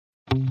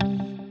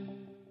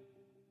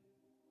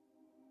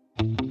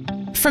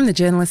From the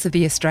journalists of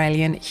The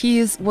Australian,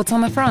 here's what's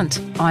on the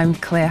front. I'm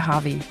Claire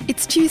Harvey.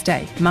 It's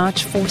Tuesday,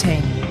 March 14.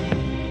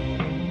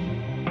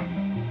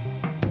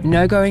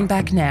 No going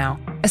back now.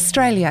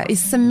 Australia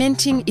is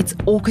cementing its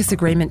AUKUS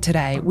agreement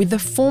today with the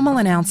formal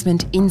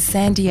announcement in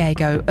San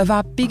Diego of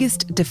our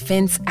biggest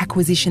defence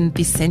acquisition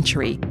this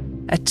century,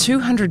 a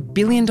 $200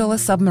 billion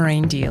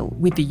submarine deal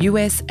with the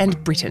US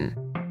and Britain.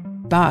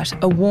 But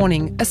a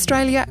warning,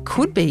 Australia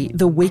could be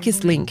the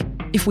weakest link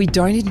if we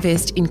don't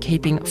invest in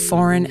keeping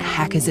foreign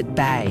hackers at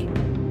bay.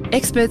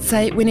 Experts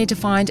say we need to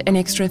find an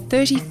extra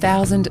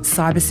 30,000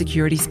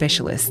 cybersecurity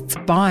specialists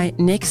by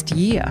next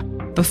year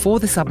before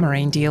the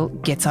submarine deal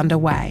gets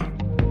underway.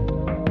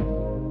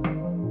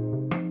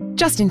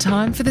 Just in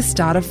time for the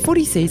start of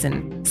footy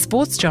season,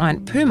 sports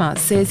giant Puma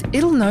says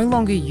it'll no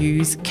longer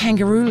use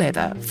kangaroo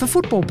leather for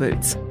football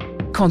boots.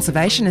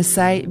 Conservationists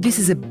say this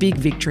is a big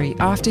victory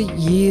after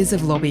years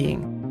of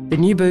lobbying. The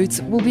new boots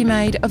will be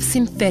made of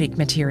synthetic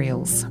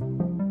materials.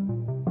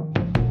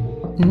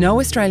 No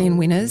Australian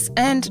winners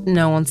and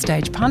no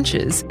on-stage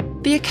punches,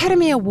 the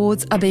Academy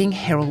Awards are being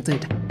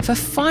heralded for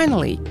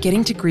finally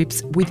getting to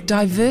grips with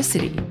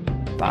diversity.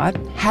 But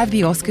have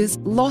the Oscars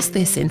lost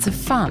their sense of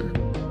fun?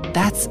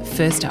 That's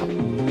first up.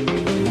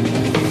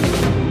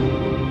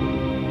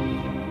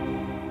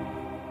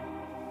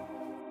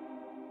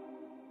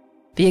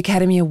 The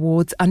Academy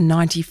Awards are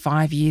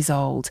 95 years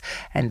old,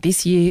 and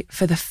this year,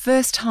 for the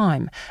first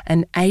time,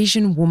 an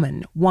Asian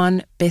woman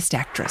won Best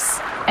Actress.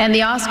 And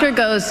the Oscar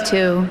goes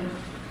to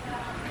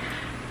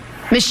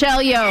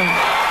Michelle Yeoh.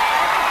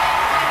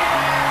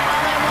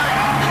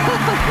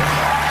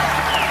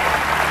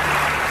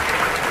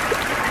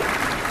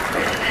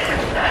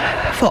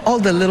 For all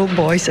the little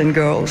boys and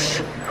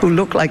girls who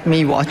look like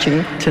me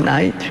watching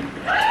tonight,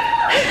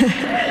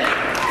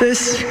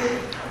 this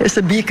is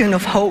a beacon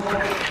of hope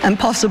and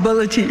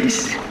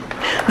possibilities.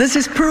 This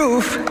is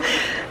proof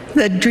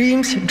that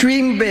dreams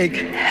dream big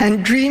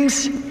and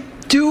dreams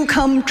do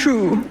come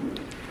true.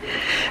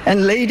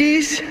 And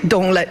ladies,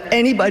 don't let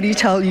anybody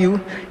tell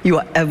you you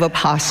are ever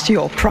past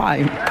your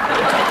prime.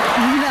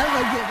 Never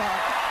give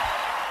up.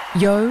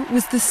 Yeoh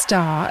was the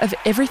star of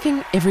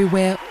Everything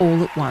Everywhere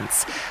All at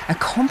Once, a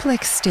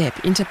complex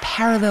step into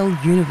parallel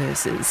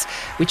universes,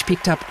 which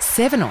picked up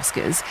 7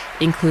 Oscars,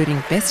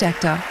 including Best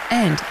Actor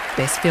and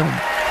Best Film.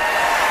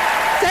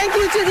 Thank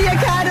you to the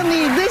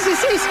Academy. This is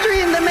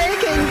history in the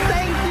making.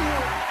 Thank you.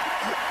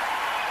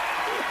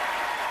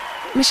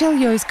 Michelle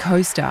Yeoh's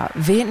co-star,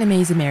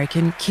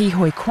 Vietnamese-American Ke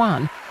Huy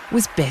Quan,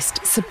 was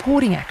Best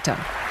Supporting Actor.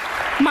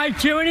 My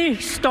journey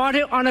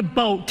started on a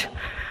boat.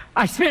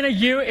 I spent a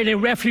year in a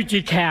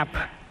refugee camp.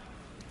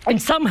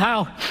 And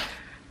somehow,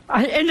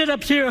 I ended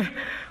up here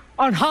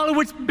on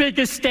Hollywood's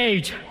biggest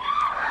stage.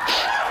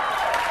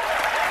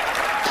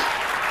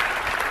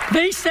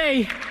 They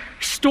say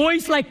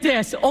stories like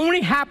this only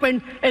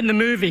happen in the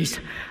movies.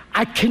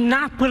 I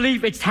cannot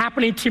believe it's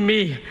happening to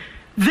me.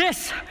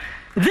 This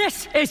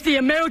is the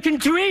American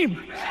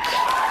dream.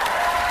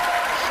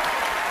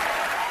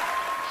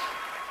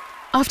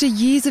 After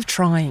years of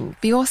trying,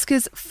 the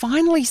Oscars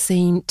finally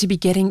seem to be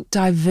getting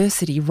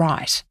diversity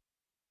right.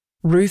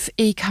 Ruth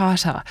E.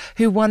 Carter,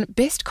 who won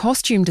Best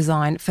Costume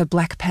Design for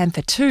Black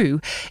Panther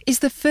 2, is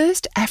the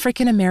first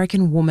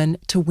African-American woman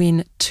to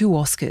win 2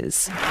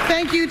 Oscars.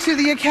 Thank you to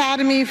the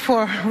Academy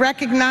for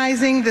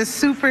recognizing the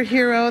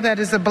superhero that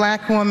is a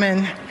black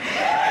woman.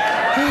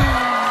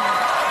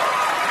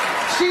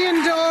 She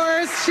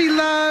endures, she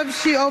loves,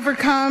 she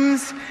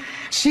overcomes.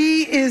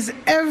 She is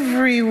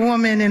every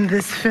woman in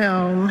this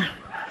film.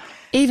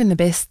 Even the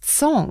best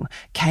song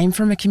came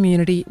from a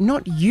community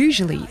not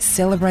usually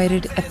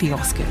celebrated at the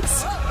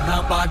Oscars.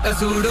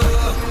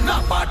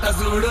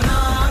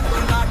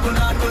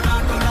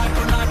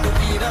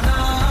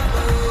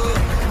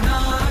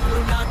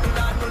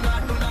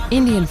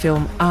 Indian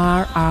film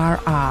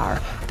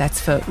RRR, that's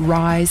for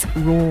Rise,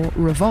 Roar,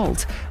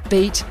 Revolt,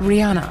 beat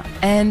Rihanna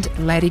and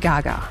Lady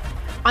Gaga.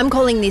 I'm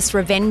calling this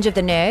Revenge of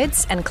the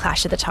Nerds and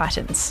Clash of the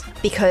Titans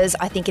because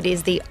I think it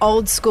is the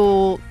old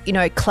school,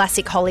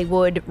 classic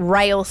Hollywood,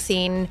 rail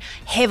thin,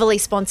 heavily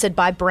sponsored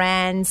by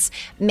brands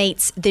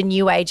meets the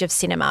new age of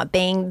cinema,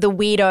 being the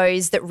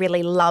weirdos that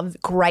really love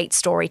great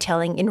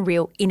storytelling in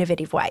real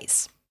innovative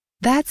ways.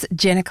 That's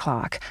Jenna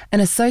Clark, an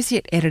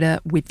associate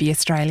editor with The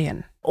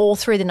Australian. All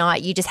through the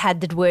night, you just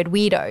had the word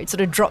weirdo sort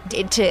of dropped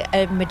into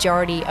a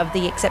majority of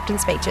the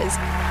acceptance speeches.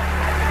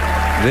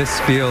 This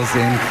feels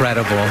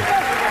incredible.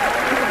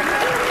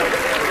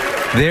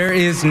 There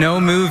is no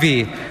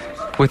movie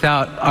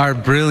without our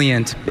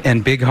brilliant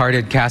and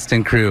big-hearted cast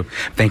and crew.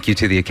 Thank you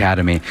to the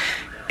Academy.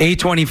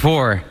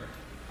 A24,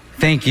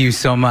 thank you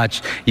so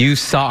much. You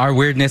saw our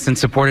weirdness and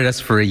supported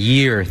us for a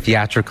year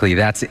theatrically.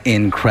 That's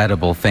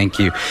incredible. Thank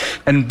you.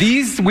 And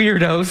these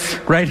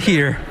weirdos right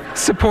here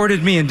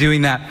supported me in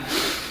doing that.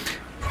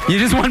 You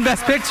just won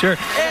Best Picture.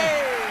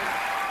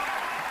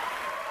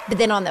 But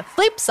then on the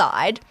flip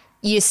side,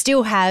 you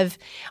still have,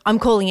 I'm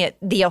calling it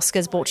the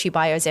Oscars brought to you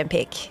by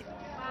Ozempic.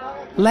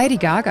 Lady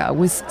Gaga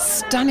was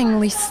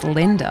stunningly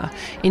slender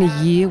in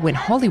a year when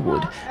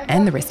Hollywood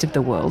and the rest of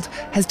the world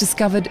has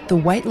discovered the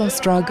weight loss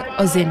drug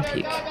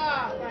Ozempic.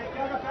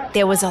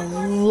 There was a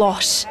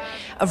lot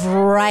of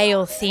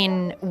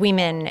rail-thin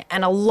women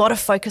and a lot of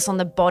focus on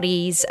the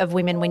bodies of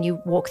women when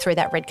you walk through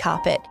that red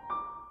carpet.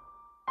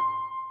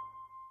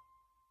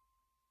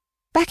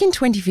 Back in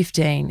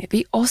 2015,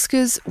 the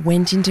Oscars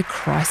went into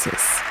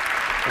crisis.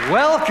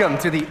 Welcome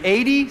to the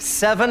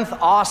 87th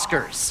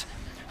Oscars.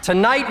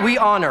 Tonight we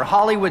honor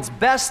Hollywood's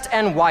best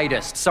and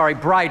brightest.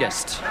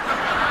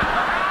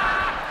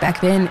 Back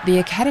then, the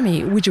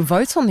Academy, which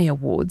votes on the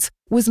awards,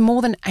 was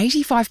more than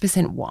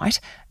 85% white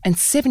and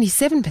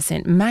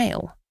 77%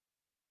 male.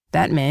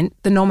 That meant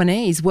the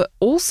nominees were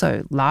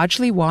also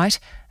largely white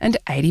and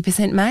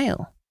 80%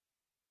 male.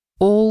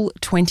 All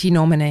 20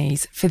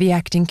 nominees for the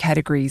acting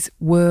categories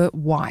were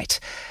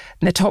white.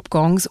 The top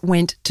gongs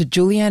went to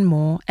Julianne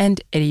Moore and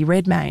Eddie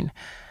Redmayne.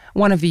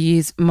 One of the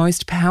year's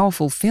most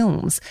powerful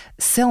films,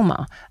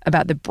 Selma,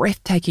 about the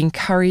breathtaking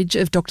courage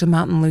of Dr.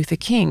 Martin Luther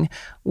King,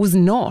 was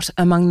not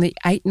among the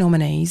 8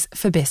 nominees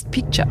for Best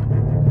Picture.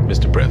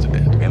 Mr.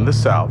 President, in the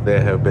South,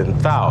 there have been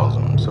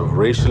thousands of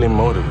racially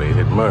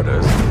motivated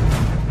murders.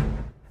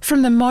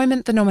 From the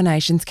moment the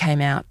nominations came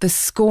out, the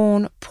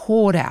scorn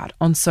poured out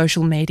on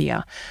social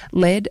media,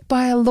 led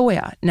by a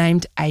lawyer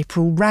named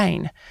April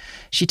Rain.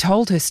 She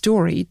told her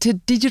story to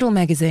digital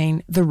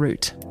magazine The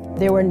Root.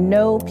 There were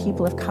no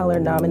people of color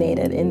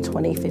nominated in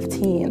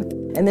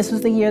 2015, and this was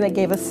the year that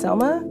gave us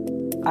Selma.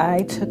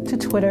 I took to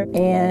Twitter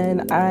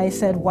and I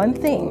said one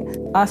thing: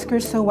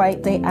 Oscars so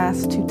white they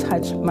asked to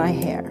touch my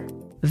hair.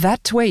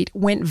 That tweet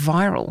went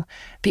viral.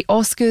 The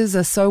Oscars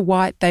are so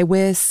white they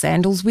wear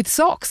sandals with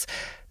socks.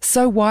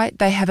 So white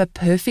they have a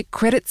perfect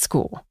credit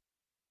score.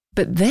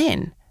 But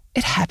then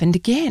it happened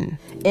again.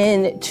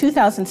 In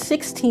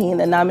 2016,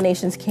 the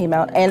nominations came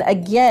out, and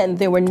again,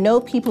 there were no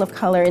people of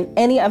color in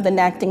any of the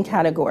acting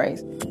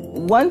categories.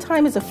 One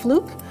time is a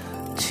fluke,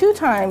 2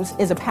 times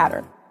is a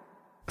pattern.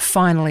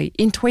 Finally,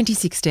 in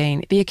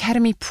 2016, the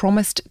Academy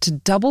promised to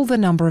double the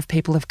number of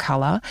people of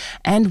colour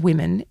and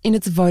women in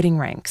its voting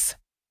ranks.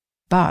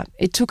 But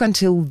it took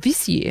until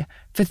this year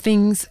for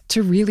things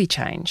to really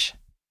change.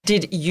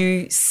 Did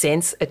you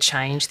sense a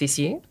change this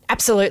year?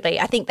 Absolutely.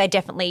 I think they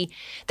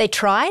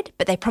tried,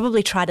 but they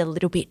probably tried a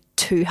little bit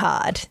too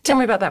hard. Tell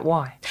me about that.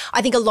 Why?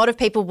 I think a lot of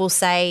people will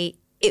say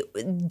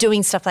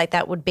doing stuff like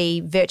that would be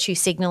virtue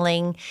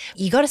signalling.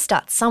 You got to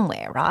start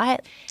somewhere, right?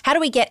 How do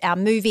we get our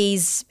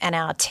movies and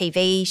our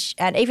TV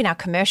and even our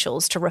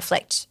commercials to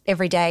reflect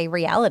everyday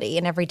reality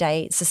and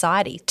everyday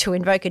society? To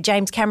invoke a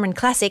James Cameron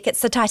classic,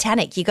 it's the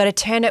Titanic. You got to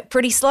turn it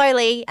pretty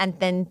slowly and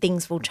then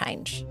things will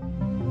change.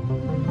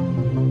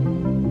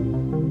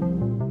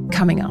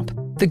 Coming up,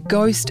 the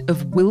ghost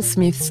of Will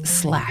Smith's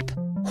slap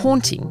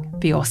haunting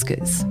the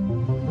Oscars.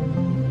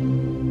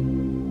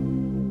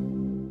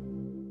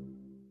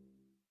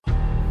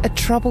 A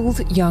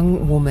troubled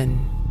young woman,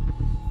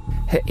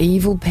 her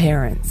evil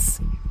parents.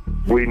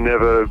 We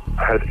never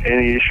had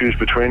any issues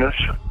between us.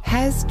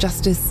 Has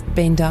justice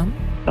been done?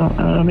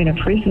 I'm in a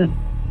prison.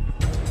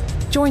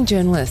 Join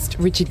journalist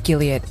Richard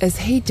Gilliatt as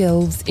he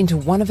delves into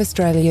one of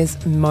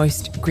Australia's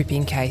most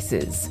gripping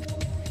cases.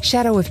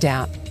 Shadow of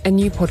Doubt, a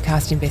new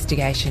podcast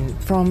investigation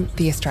from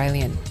The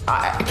Australian.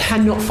 I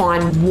cannot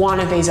find one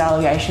of these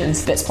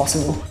allegations that's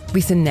possible.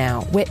 Listen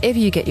now, wherever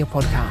you get your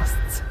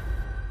podcasts.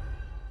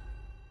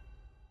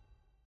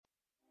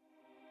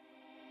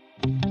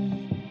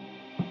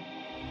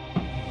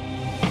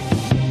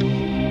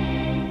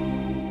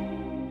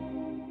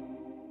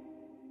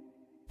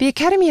 The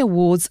Academy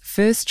Awards'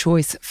 first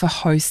choice for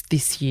host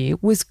this year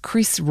was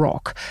Chris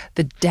Rock,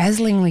 the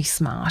dazzlingly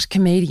smart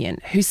comedian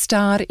who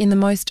starred in the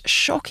most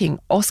shocking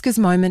Oscars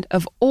moment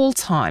of all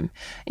time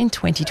in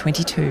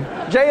 2022.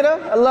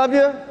 Jada, I love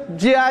you.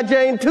 G.I.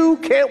 Jane 2,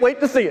 can't wait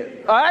to see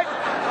it. All right?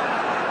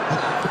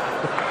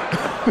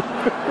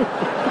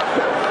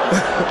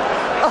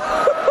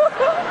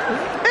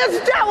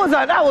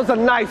 that was a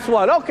nice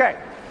one. Okay.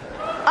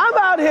 I'm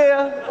out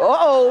here.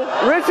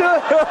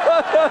 Richard.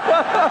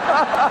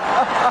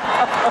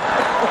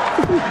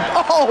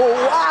 Oh,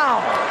 wow.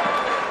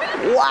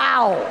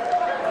 Wow.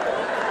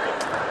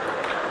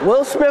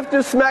 Will Smith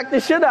just smacked the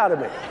shit out of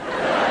me.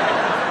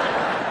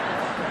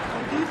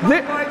 Keep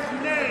my wife's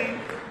name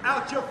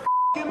out your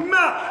f***ing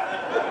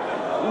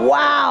mouth.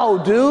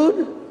 Wow,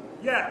 dude.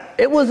 Yes.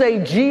 It was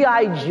a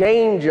G.I.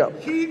 Jane jump.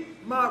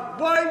 Keep my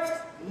wife's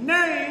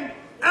name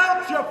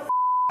out your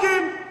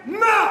f***ing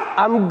mouth.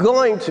 I'm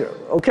going to,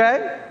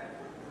 okay?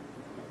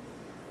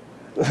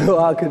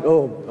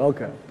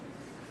 Okay.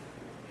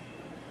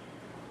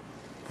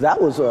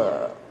 That was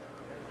a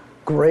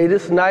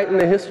greatest night in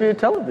the history of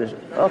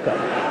television. Okay.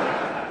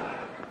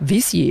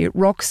 This year,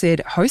 Rock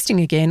said hosting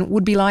again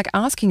would be like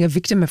asking a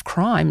victim of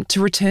crime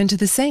to return to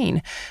the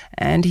scene.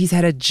 And he's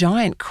had a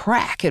giant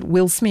crack at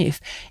Will Smith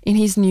in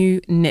his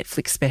new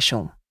Netflix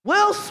special.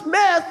 Will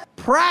Smith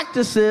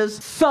practices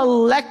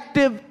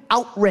selective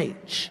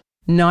outrage.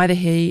 Neither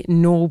he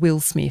nor Will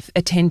Smith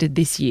attended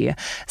this year.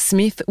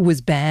 Smith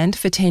was banned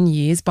for 10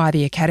 years by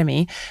the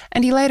Academy,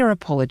 and he later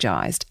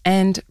apologised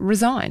and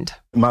resigned.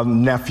 My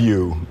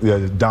nephew,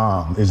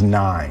 Dom, is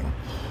 9,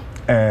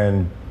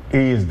 and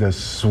he is the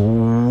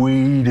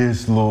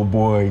sweetest little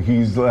boy.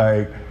 He's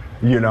like,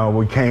 you know,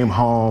 we came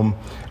home,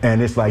 and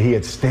it's like he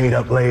had stayed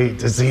up late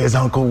to see his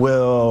Uncle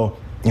Will,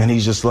 and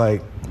he's just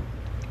like,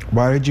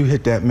 why did you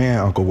hit that man,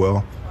 Uncle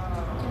Will?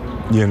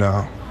 You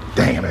know,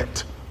 damn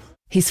it.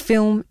 His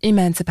film,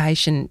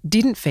 Emancipation,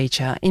 didn't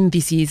feature in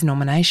this year's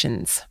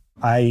nominations.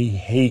 I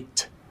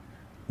hate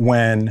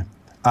when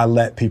I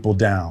let people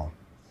down,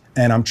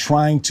 and I'm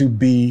trying to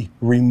be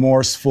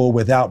remorseful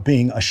without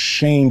being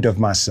ashamed of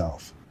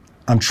myself.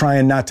 I'm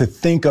trying not to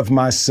think of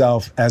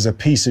myself as a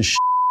piece of shit.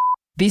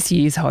 This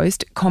year's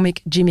host,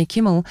 comic Jimmy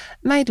Kimmel,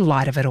 made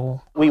light of it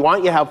all. We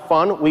want you to have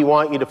fun, we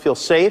want you to feel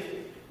safe,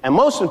 and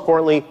most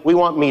importantly, we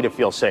want me to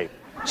feel safe.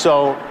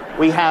 So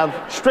we have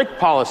strict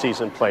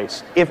policies in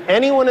place. If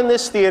anyone in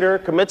this theater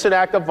commits an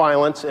act of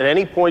violence at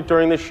any point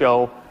during the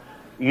show,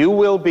 you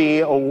will be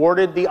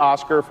awarded the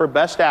Oscar for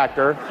Best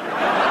Actor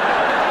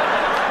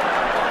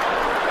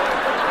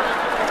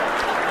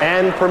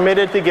and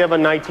permitted to give a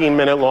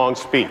 19-minute long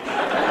speech.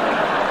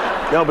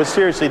 No, but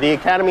seriously, the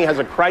Academy has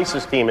a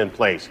crisis team in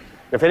place.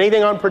 If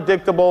anything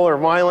unpredictable or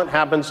violent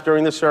happens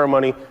during the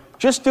ceremony,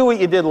 just do what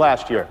you did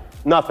last year.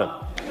 Nothing.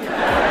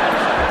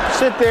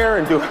 Sit there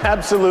and do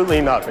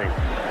absolutely nothing.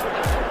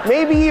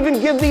 Maybe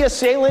even give the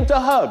assailant a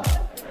hug.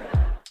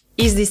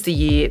 Is this the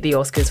year the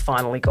Oscars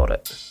finally got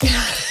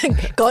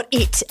it? Got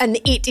it. And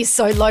the it is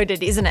so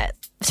loaded, isn't it?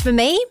 For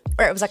me,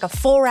 it was like a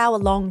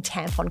 4-hour-long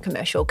tampon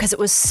commercial because it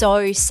was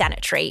so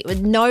sanitary.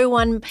 No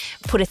one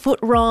put a foot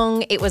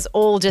wrong. It was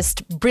all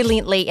just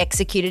brilliantly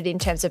executed in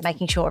terms of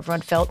making sure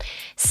everyone felt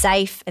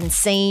safe and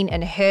seen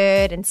and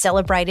heard and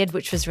celebrated,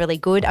 which was really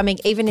good. I mean,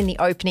 even in the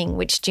opening,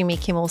 which Jimmy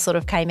Kimmel sort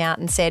of came out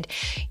and said,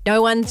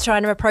 no one's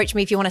trying to approach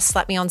me if you want to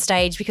slap me on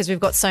stage because we've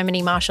got so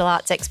many martial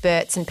arts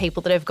experts and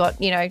people that have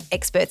got, you know,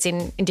 experts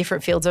in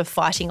different fields of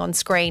fighting on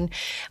screen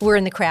were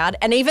in the crowd.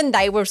 And even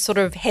they were sort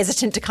of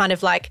hesitant to kind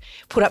of like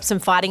put up some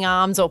fighting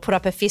arms or put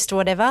up a fist or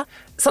whatever.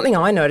 Something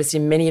I noticed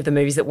in many of the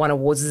movies that won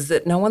awards is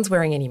that no one's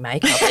wearing any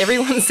makeup.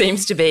 Everyone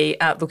seems to be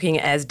looking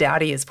as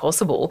dowdy as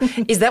possible.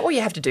 Is that what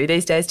you have to do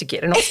these days to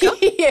get an Oscar?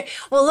 Yeah.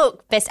 Well,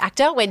 look, Best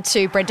Actor went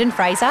to Brendan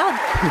Fraser.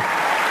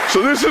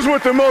 So this is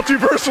what the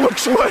multiverse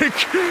looks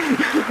like.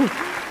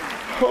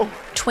 Oh.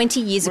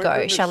 20 years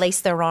ago,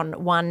 Charlize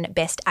Theron won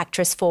Best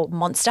Actress for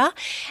Monster.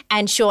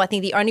 And sure, I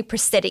think the only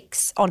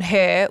prosthetics on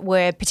her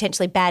were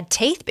potentially bad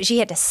teeth, but she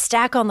had to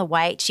stack on the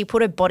weight. She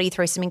put her body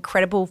through some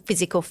incredible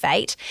physical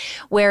fate.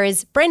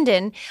 Whereas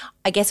Brendan,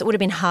 I guess it would have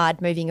been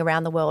hard moving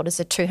around the world as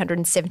a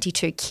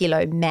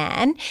 272-kilo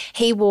man.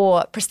 He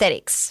wore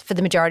prosthetics for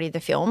the majority of the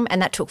film,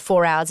 and that took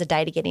 4 hours a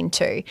day to get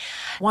into.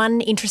 One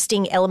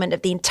interesting element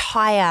of the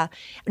entire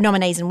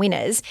nominees and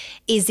winners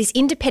is this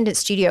independent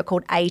studio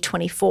called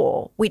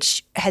A24,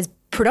 which has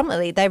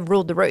predominantly, they've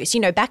ruled the roost.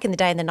 You know, back in the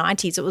day in the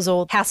 90s, it was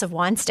all House of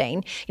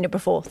Weinstein, you know,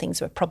 before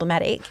things were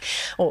problematic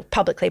or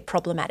publicly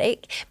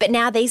problematic. But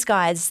now these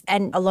guys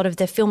and a lot of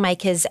the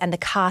filmmakers and the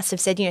cast have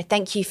said, you know,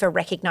 thank you for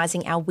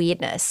recognising our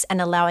weirdness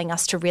and allowing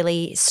us to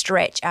really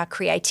stretch our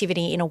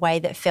creativity in a way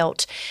that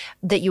felt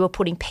that you were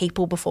putting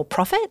people before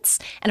profits.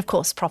 And of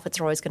course, profits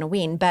are always going to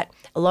win. But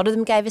a lot of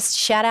them gave a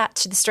shout out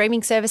to the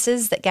streaming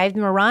services that gave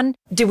them a run.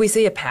 Did we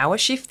see a power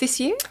shift this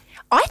year?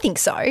 I think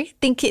so. I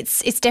think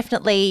it's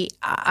definitely,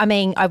 I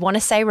mean, I want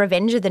to say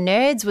Revenge of the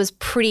Nerds was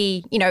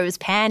pretty, you know, it was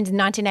panned in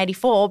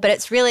 1984, but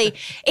it's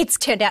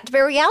turned out to be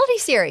a reality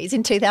series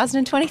in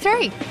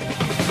 2023.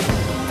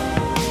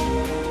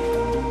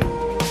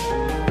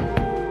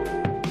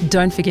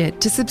 Don't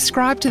forget to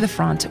subscribe to The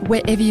Front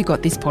wherever you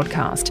got this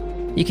podcast.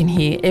 You can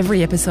hear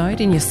every episode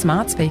in your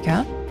smart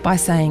speaker by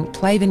saying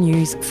play the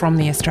news from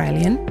The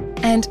Australian.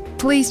 And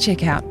please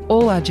check out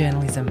all our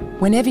journalism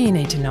whenever you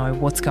need to know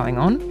what's going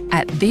on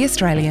at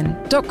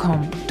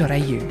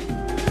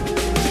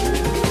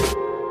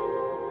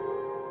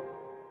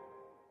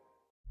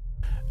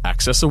theaustralian.com.au.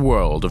 Access a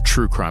world of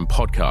true crime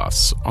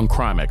podcasts on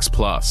Crimex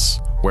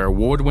Plus, where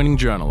award-winning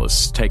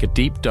journalists take a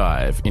deep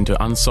dive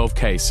into unsolved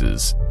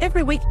cases.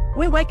 Every week,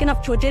 we're waking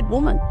up to a dead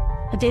woman,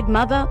 a dead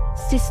mother,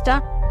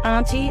 sister,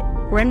 auntie,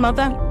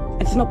 grandmother.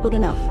 It's not good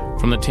enough.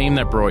 From the team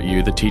that brought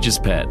you The Teacher's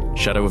Pet,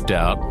 Shadow of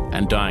Doubt,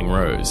 and Dying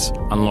Rose,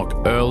 unlock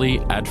early,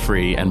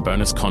 ad-free and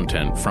bonus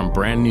content from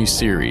brand new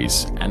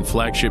series and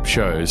flagship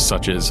shows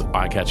such as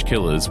I Catch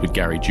Killers with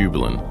Gary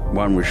Jubelin.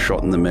 One was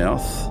shot in the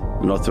mouth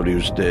and I thought he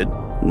was dead.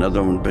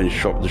 Another one had been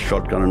shot with a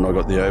shotgun and I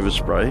got the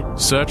overspray.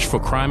 Search for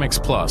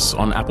Crimex Plus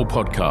on Apple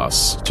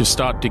Podcasts to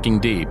start digging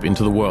deep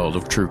into the world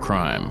of true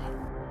crime.